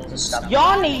dissolved the stuff.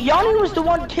 Yoni was the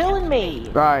one killing me.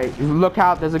 Right, look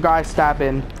out. There's a guy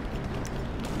stabbing.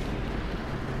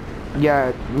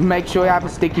 Yeah, make sure you have a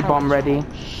sticky bomb ready.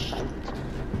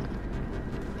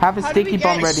 Have a sticky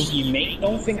bomb ready. You mate,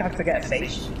 don't think I forget a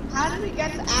face. How did we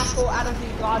get the asshole out of the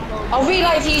god mode? I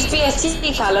realised he used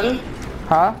BST, Callum.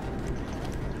 Huh?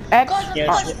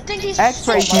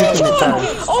 X-ray's using it though.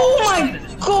 Oh my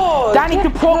god! Danny, the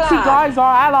proxy guy's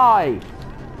our ally.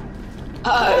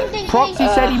 Proxy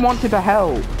said he wanted to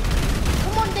help.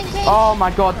 Come on, Dinky. Oh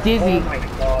my god, Dizzy. Oh my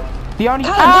god. The only...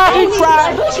 Callum, Ah, how do he you think I'm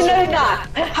crashed! supposed to know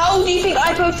that? How do you think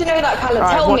I'm supposed to know that, Callum?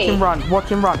 Alright, Tell watch me. him run, watch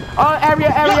him run. Oh, area.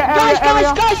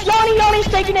 Guys, Yoni's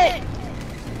taking it.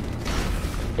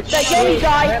 It's that Yoni Where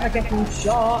guy. am I getting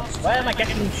shots? Where am I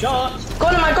getting shots?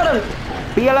 Got him, I got him.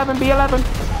 B11.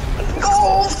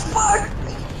 Oh, fuck.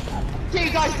 Okay,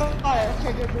 you guys, go fire.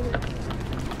 Okay, good.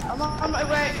 I'm on my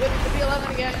way with the B11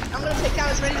 again. I'm gonna take down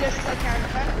as many discs as I can,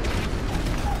 okay?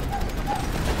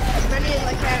 As many as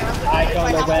I can. I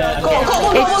don't know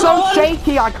where. It's so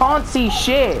shaky, I can't see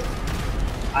shit.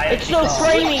 It's so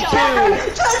framing too.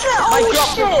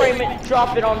 My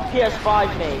drop it on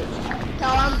PS5, mate.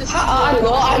 I'm just...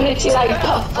 I'm literally like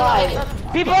top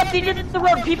 5. People at the end of the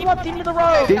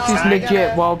road. This is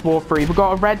legit World War 3. We've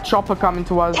got a red chopper coming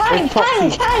to us. Tank!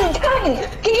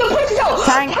 Get your pussies out!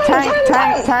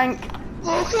 Tank.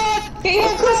 Oh god! Get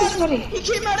your pussies ready. He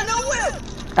came out of nowhere!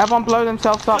 Everyone blow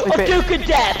themselves up if A it... Duke of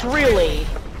Death, really?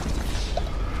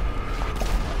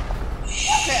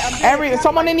 Area,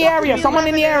 someone in the area. Guys,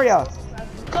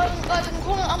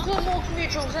 I'm calling more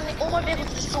neutrals and all my vehicles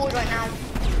are destroyed right now.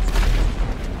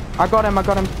 I got him.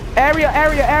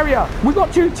 Area. We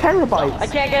got 2 terabytes. I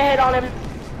can't get a hit on him.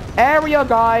 Area,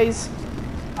 guys.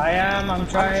 I'm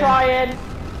trying.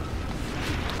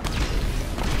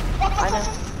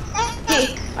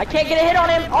 I can't get a hit on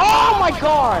him. Oh my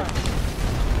god.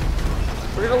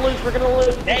 We're gonna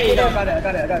lose. Hey, I got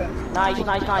it. Nice.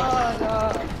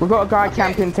 We got a guy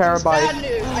camping Bad terabyte.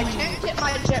 news. I can't get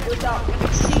my jet without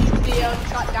seeing the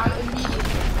shot down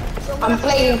immediately. So I'm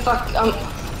playing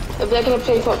they're gonna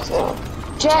play Fox now.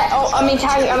 Jet,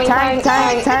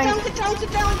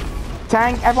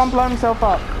 Tank, everyone blow himself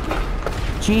up.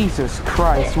 Jesus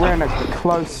Christ, we're in a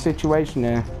close situation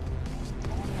here.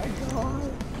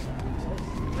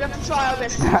 we have to try our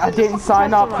best. I didn't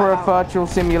sign up for a virtual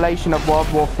simulation of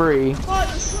World War 3. God,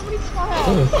 there's so many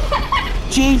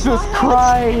trials. Jesus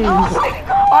Christ!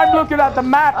 I'm looking at the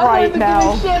map right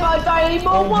now.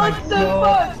 What the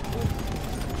fuck?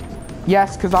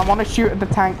 Yes, because I want to shoot at the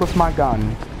tank with my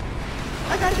gun.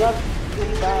 I got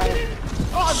it.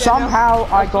 Somehow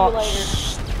I got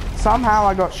Somehow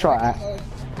I got shot at.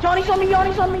 Johnny's on me,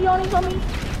 Johnny's on me, Johnny's on me.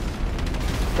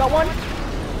 Got one.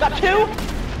 Got two.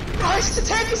 Nice, the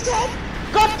tank is dead.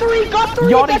 Got three, got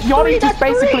three. Yachty just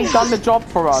basically done the job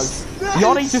for us.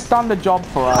 Yachty just done the job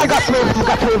for us. I got three of them,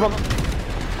 got two of them.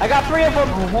 I got three of them.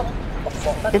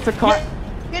 It's a cut.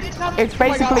 Get in cover. It's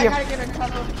basically I gotta get in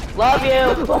cover. Love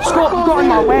you. Scott got in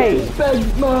my way.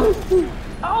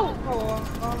 Oh,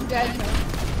 I'm dead now.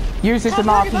 Use this an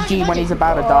RPG when he's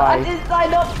about to I die. didn't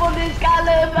sign up for this,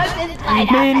 Callum. I didn't sign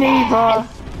up. Me neither.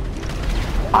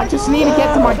 I just need to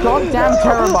get to my goddamn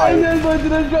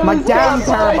terabyte. My damn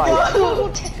terabyte.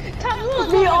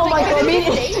 Me, oh my god, me.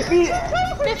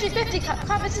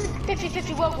 50-50, this is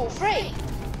 50-50 World War 3.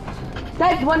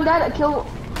 Dead, one dead, kill.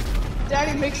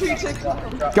 Daddy, make sure you take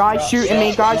cover. Guys shooting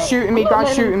me, guys shooting me,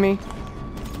 guys shooting me.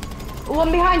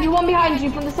 One behind you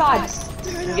from the side.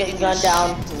 I'm getting gunned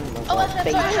down.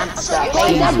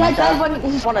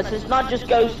 It's not just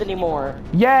Ghost anymore.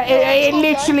 Yeah, it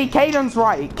literally, Caden's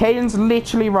right. Caden's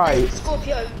literally right.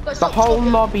 Scorpio, The whole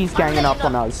lobby's ganging up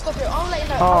on us. Scorpio, I'll let you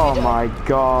know. Oh my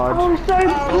god. I was so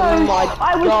close. Oh my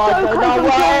I was god, so close. no,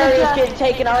 our area's getting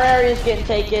taken, our area's getting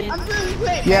taken. I'm doing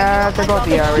great. Yeah, they got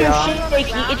the area. It's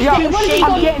Yeah, too shaky.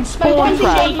 I'm getting spawn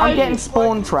trapped. I'm getting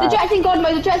spawn The trapped. jet's in God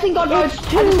mode, the jet's in God mode. I just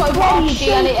got one RPG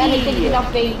and it did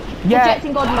nothing. The Yeah, jet's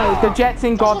in God mode. the jet's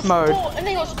in God mode. And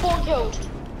they got spawn killed.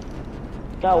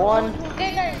 Got one.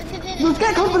 Let's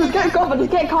get cover, let's get cover,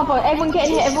 let's get cover. Everyone get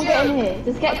in here, everyone get in here.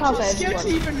 Just get cover, Scared to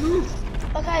everyone. even move.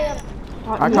 Okay,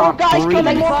 I can't guys breathe.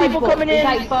 coming, more people coming in.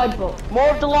 Like bird book. More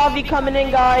of the lobby coming in,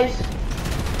 guys.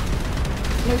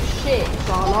 No shit,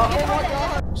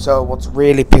 Charlotte. So what's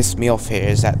really pissed me off here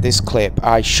is that this clip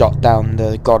I shot down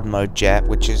the God mode jet,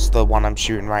 which is the one I'm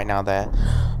shooting right now there.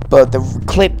 But the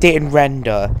clip didn't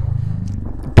render.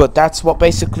 But that's what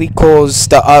basically caused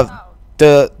the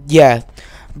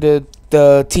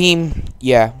team,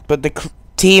 yeah, but the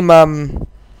team,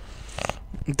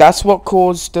 that's what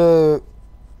caused the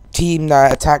team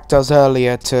that attacked us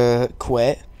earlier to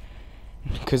quit,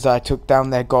 because I took down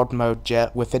their God mode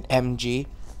jet with an MG.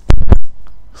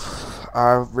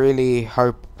 I really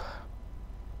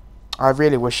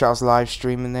wish I was live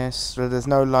streaming this, so there's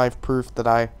no live proof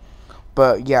that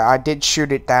but yeah, I did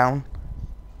shoot it down.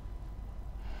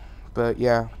 But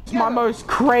yeah, it's my most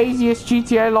craziest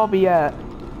GTA lobby yet.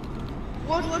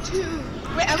 World War II.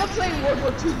 Wait, I'm not playing World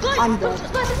War II. I'm dead.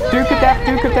 Duke of death,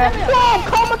 Duke of death. Whoa,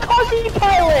 kamikaze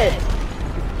pilot!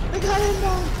 I got him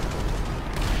down.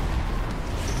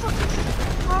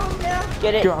 Oh, yeah.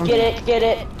 Get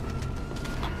it.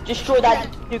 Destroy that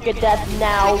Duke of Death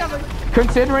now.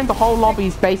 Considering the whole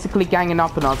lobby's basically ganging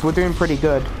up on us, we're doing pretty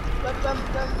good. I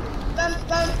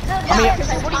mean,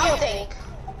 what do you think?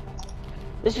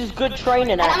 This is good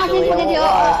training, And I actually. just want to do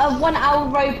a 1 hour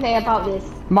roleplay about this.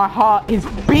 My heart is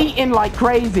beating like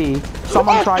crazy.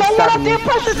 Someone tried stabbing me. Going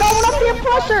up the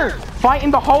oppressor!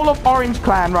 Fighting the whole of Orange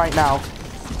Clan right now.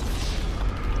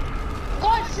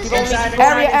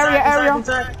 Area.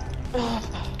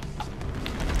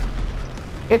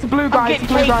 It's a blue guy, I'm it's a getting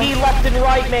blue guy. KD left and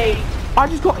right, mate. I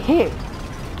just got hit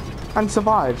and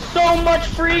survived. So much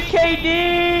free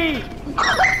KD!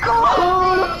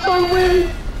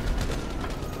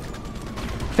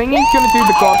 Thingy's gonna do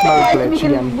the God mode glitch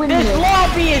again. This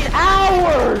lobby is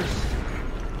ours!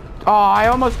 Oh, I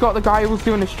almost got the guy who was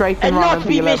doing a strafing And run not of to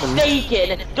the be 11.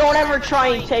 mistaken, don't ever try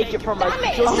and take it from us. Oh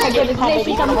my god, there's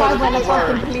literally some guy wearing a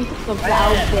fucking police officer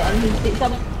outfit and he's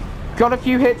some... Got a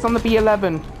few hits on the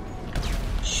B11.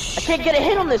 I can't get a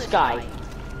hit on this guy.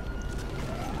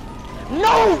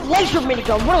 No! Laser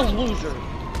minigun, what a loser.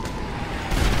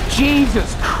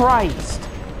 Jesus Christ.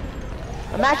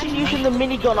 Imagine using the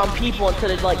minigun on people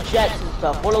instead of like jets and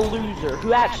stuff. What a loser.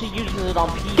 Who actually uses it on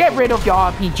people? Get rid of your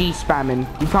RPG spamming.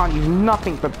 You can't use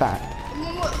nothing but that.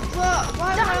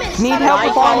 Need help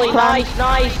with Orange Clan?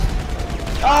 Nice.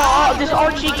 Oh, this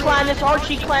Archie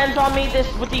clan's on me. This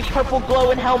with these purple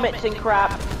glowing helmets and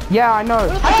crap. Yeah, I know.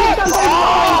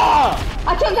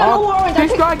 I took down all orange.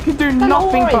 This guy could do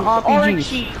nothing but RPGs.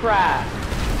 Archie crap.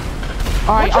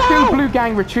 Alright, I think Blue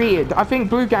Gang retreated.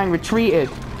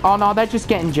 Oh no, they're just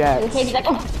getting jets. KD's like,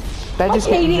 oh, They're just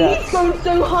getting KD, he's jets. going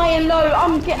so high and low.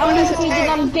 I'm gaining Oh,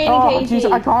 KD. jeez,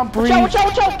 I can't breathe. Watch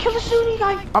out, kill the Sunni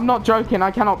guy. I'm not joking, I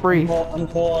cannot breathe. I'm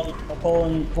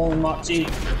calling Mark 2.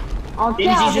 I'll get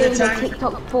out of here with a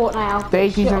TikTok fort now.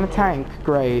 Daisy's in a tank,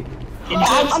 great.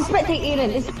 I'm spectating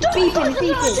it. It's beeping.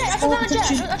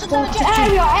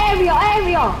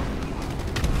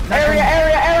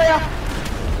 Area!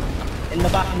 In the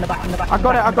back. I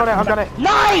got it.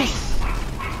 Nice!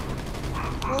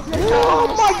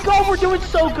 Oh my god, we're doing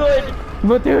so good.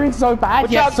 We're doing so bad,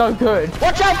 Watch yet out. so good.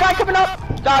 Watch out, guy coming up!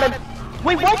 Got him!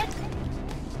 Wait, what?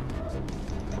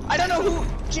 I don't know who.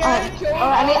 Jared killed.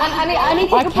 I need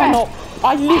to I take a cannot.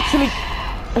 I literally.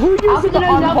 Who uses the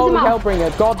unholy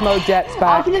Hellbringer? God, no jets back.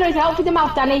 Out for the nose, out for the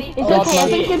mouth, Danny. It's God, okay, no.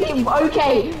 everything's gonna be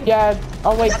okay. Yeah.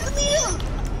 Oh wait.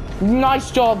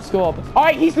 Nice job, Scorb. All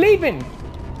right, he's leaving.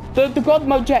 The God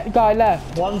mode jet guy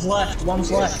left. One's left.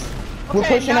 One's left. We're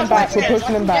pushing him back. We're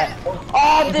pushing him back.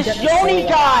 Oh, this Yoni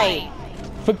guy!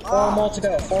 Four more to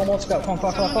go. Four more to go. Come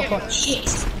on.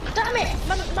 Shit. Damn it!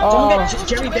 Oh.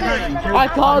 Jerry behind. I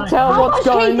can't tell How what's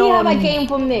much going KD have I on. gained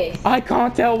from this? I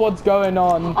can't tell what's going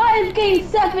on. I have gained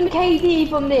 7 KD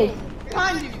from this.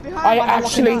 Behind you. Behind I you.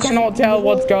 actually cannot tell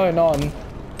what's going on.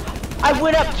 I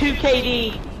went up 2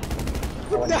 KD.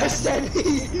 Nice, Danny.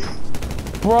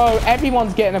 Bro,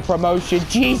 everyone's getting a promotion.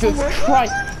 Jesus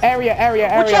Christ. Area.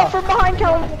 Watch out from behind,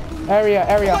 Callum! Area.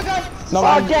 Oh my god. No,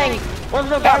 Oh, dang! One's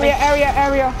not got me.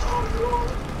 Area.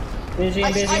 Busy.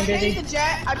 I pinged the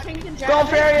jet. I pinged the jet. Going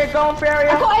for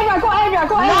area. I got area.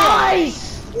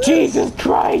 Nice! Jesus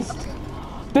Christ.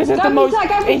 This is Go the most inside,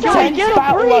 go inside. intense Get a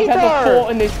battle I've ever breather.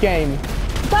 fought in this game.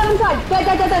 Stand inside.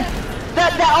 Dead.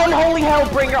 That unholy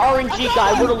Hellbringer RNG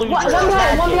guy, what a loser. One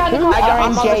behind the Who car.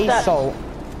 I'm on the RNJ step. Salt?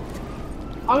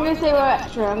 I'm gonna say we're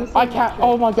extra. I can't.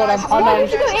 Oh my god, I Why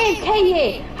managed. did you go AFK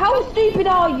here? How stupid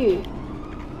are you?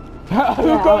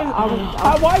 Who goes?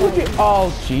 Why would you?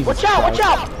 Oh Jesus. Watch out, watch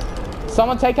Christ. out!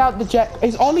 Someone take out the jet.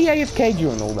 Is Ollie AFK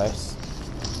during all this?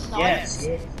 Yes.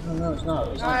 No, it's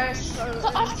not. Nice.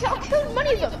 I've killed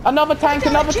many of them. Another tank.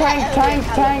 Tell Tank.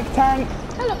 him,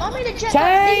 I made a jet. Tank!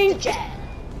 That needs a jet.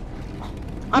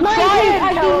 I'm I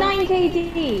trying, do Callum. 9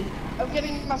 KD. I'm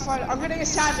getting my final. I'm getting a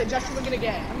savage. That's what I'm gonna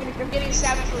get. I'm getting a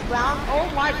savage for the ground. Oh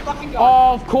my fucking god.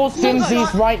 Oh, of course,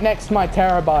 Dimsy's right next to my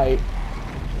terabyte.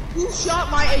 Who shot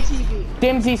my ATV?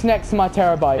 Dimsy's next to my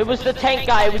terabyte. It was the tank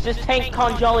guy, it was this tank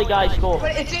Conjolly guy's goal.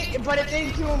 But it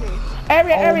didn't kill me.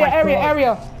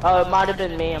 Area. Oh, it might have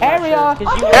been me, I'm Area. not sure.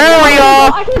 'Cause you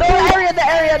Area.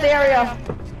 The area!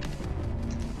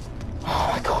 Oh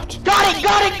my god. Got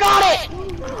it!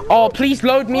 Oh, please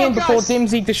load me in Oh, before guys.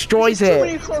 Dimsy destroys Too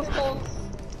many it. close calls.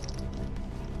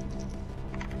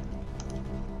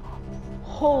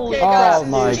 Holy Okay, guys. Oh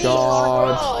my Jesus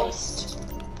god. Christ.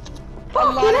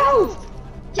 Fucking hell!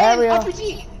 Area.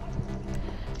 RPG.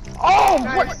 Oh,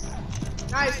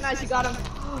 Nice. Nice, you got him.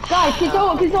 Guys, can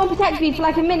someone protect me for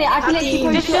like a minute? I can literally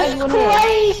go this shoot is everyone here.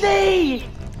 crazy!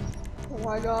 Oh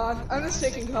my god. I'm just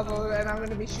taking cover and I'm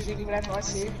gonna be shooting you whenever I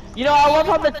see you. You know, I love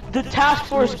how the task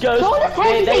force goes, Someone just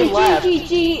they left.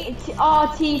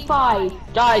 GGGRT5.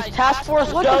 Guys, task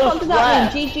force What the fuck goes does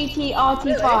that left. mean?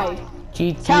 GGTRT5.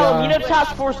 Callum, you know GTR.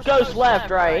 task force goes left,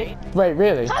 right? Wait,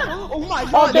 really? Oh my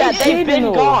Oh, god. they're Yeah, they've been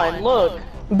kidding. gone, look.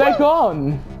 They're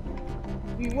gone.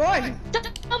 We won. Double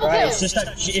Right, kill. it's just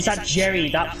that Jerry.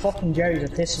 That fucking Jerry's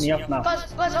pissing me off now.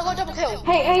 Guys, I got double kill.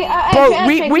 Hey, Bro,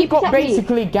 we got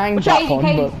basically ganged up on,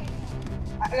 okay. but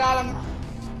I got him.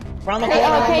 Round the Hey,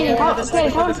 corner. okay, round the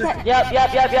corner, come this way.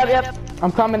 Yep.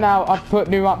 I'm coming out. I've put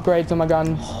new upgrades on my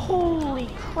gun. Holy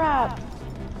crap.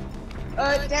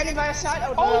 Danny by your side.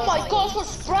 Oh my god, I got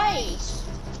sprayed.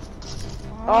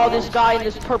 Oh, this guy in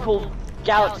this purple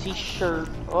galaxy shirt.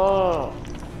 Oh.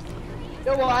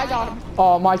 No, well, I got him.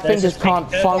 Oh, my fingers can't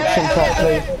function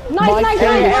properly. My Nice.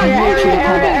 fingers literally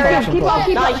can't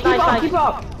function properly. Keep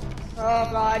up. Oh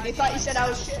god, you thought you said I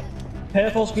was shit.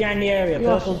 Purple's behind the area.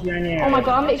 Purple's behind the area. Oh my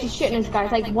god, I'm literally shitting this guy.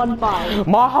 It's like 1 buy.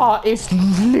 My heart is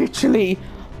literally.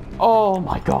 Oh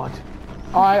my god.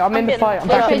 I'm in the fight. I'm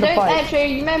back Okay, in the don't fight.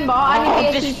 actually remember.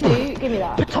 I need to too. Give me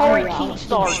that. Patori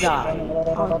Keenstar guy.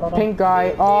 Pink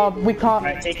guy. Oh, we can't.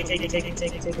 Right, take it.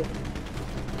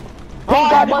 Pink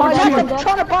guy behind you.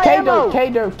 Trying to buy ammo.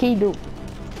 Kado.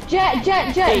 Jet.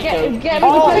 Get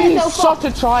Oh, put he's yourself up.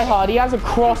 such a tryhard. He has a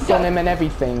cross on him and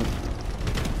everything. Guys,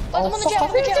 I'm on the jet.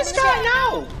 Who's this guy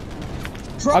now?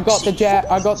 I got the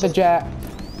jet.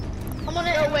 I'm on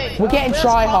it. Oh wait. We're getting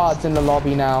tryhards in the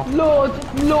lobby now. Lord,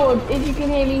 if you can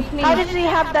hear me, please. How did he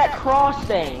have that cross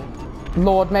thing?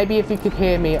 Lord, maybe if you could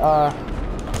hear me, Oh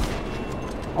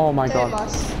my god.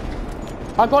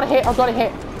 I got a hit.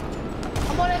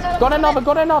 I'm on it. Got another.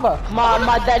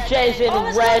 That jet is in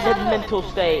red mental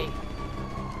state.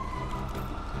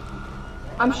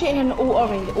 I'm shitting in all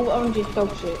orange. All orange is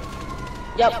dog shit.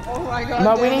 Yep. Oh my god.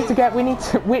 No, Danny. the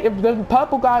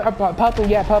purple guy, purple.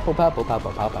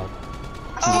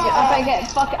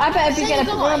 I better be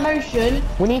getting a promotion.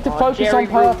 We need to Oh, focus Jerry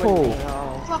on purple. ruined me.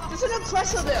 Oh. Fuck, this is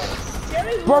impressive though.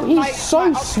 Jerry Bro, ruined he's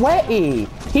so sweaty.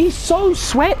 He's so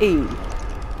sweaty.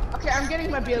 Okay, I'm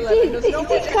getting my B11. See, There's no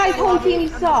this guy's whole team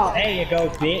sucks. There you go,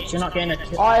 bitch. You're not getting a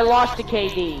kill. Oh, I lost to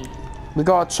KD. We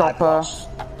got a chopper.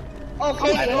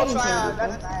 Okay, that's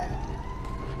bad.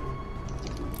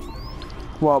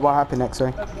 What happened,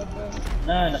 X-Ray?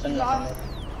 No, nothing.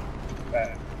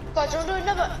 Guys, do you want to do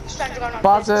another stranger gun on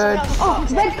Buzzard. Oh,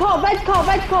 red car,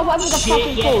 whatever the fuck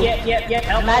Shit, it's called.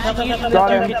 yeah. Imagine using Got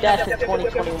the him. dirty death in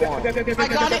 2021.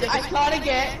 I gotta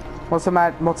get. What's the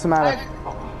matter?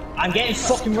 I'm getting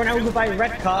fucking run over by a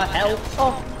red car, help.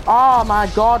 Oh my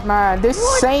god, man. This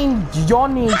same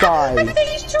Yoni guy.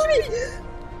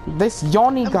 This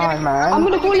Yoni guy, I'm man.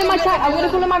 gonna call in my tank. I'm gonna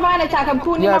call in my Ryan attack. I'm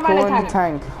calling in Yeah, my Ryan call in the attack.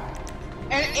 tank.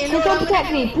 And Someone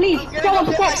protect me, please. Someone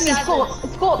protect me. Escort,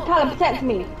 Callum, protect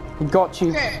me. He got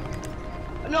you. Okay.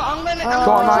 No, I'm gonna.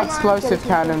 Got an explosive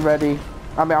cannon ready.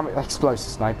 I'm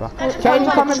explosive sniper. Kaden,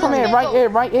 come in from here,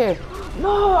 right here.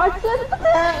 No, I said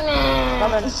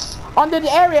Coming. Under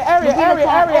the area.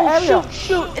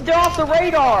 Shoot, they're off the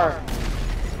radar.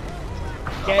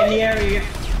 Get in the area.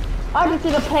 I just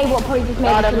did a play what probably just made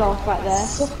us laugh right there.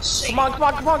 Come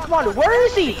on. Where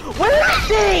is he?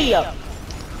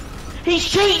 He's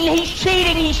cheating.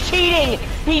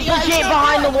 He's legit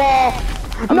behind the wall.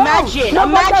 Imagine cheating.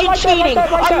 Imagine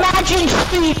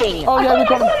cheating. Oh yeah, we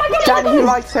got him. Danny, you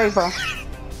lifesaver.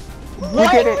 We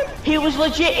did it. He was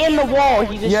legit in the wall.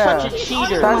 He's such a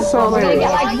cheater. That's so I'm gonna weird.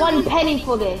 get like 1 penny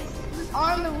for this.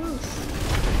 On the roof.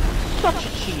 Such a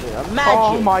cheater. Imagine.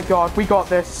 Oh my god, we got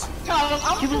this.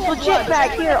 He was legit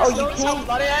back here. Oh,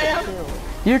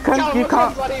 you can't. You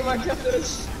can't.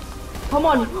 Come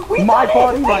on. My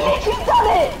body right. We've done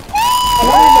it.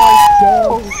 Oh my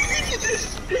god.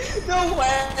 No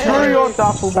way. Through your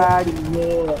duffel bag.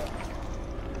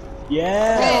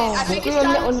 Yeah. I think Do it's a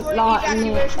time little for like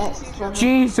evacuation.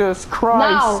 Jesus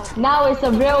Christ. Now it's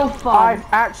a real fun. I've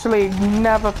actually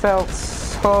never felt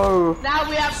so. Now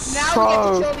we get to So,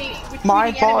 kill the my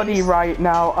retreating body enemies. right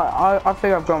now, I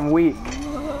think I've gone weak.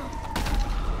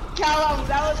 Callum,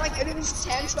 that was like, it was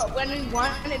tense, but when we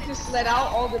won, it just let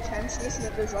out all the tenseness, and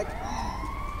it was like...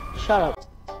 Shut up.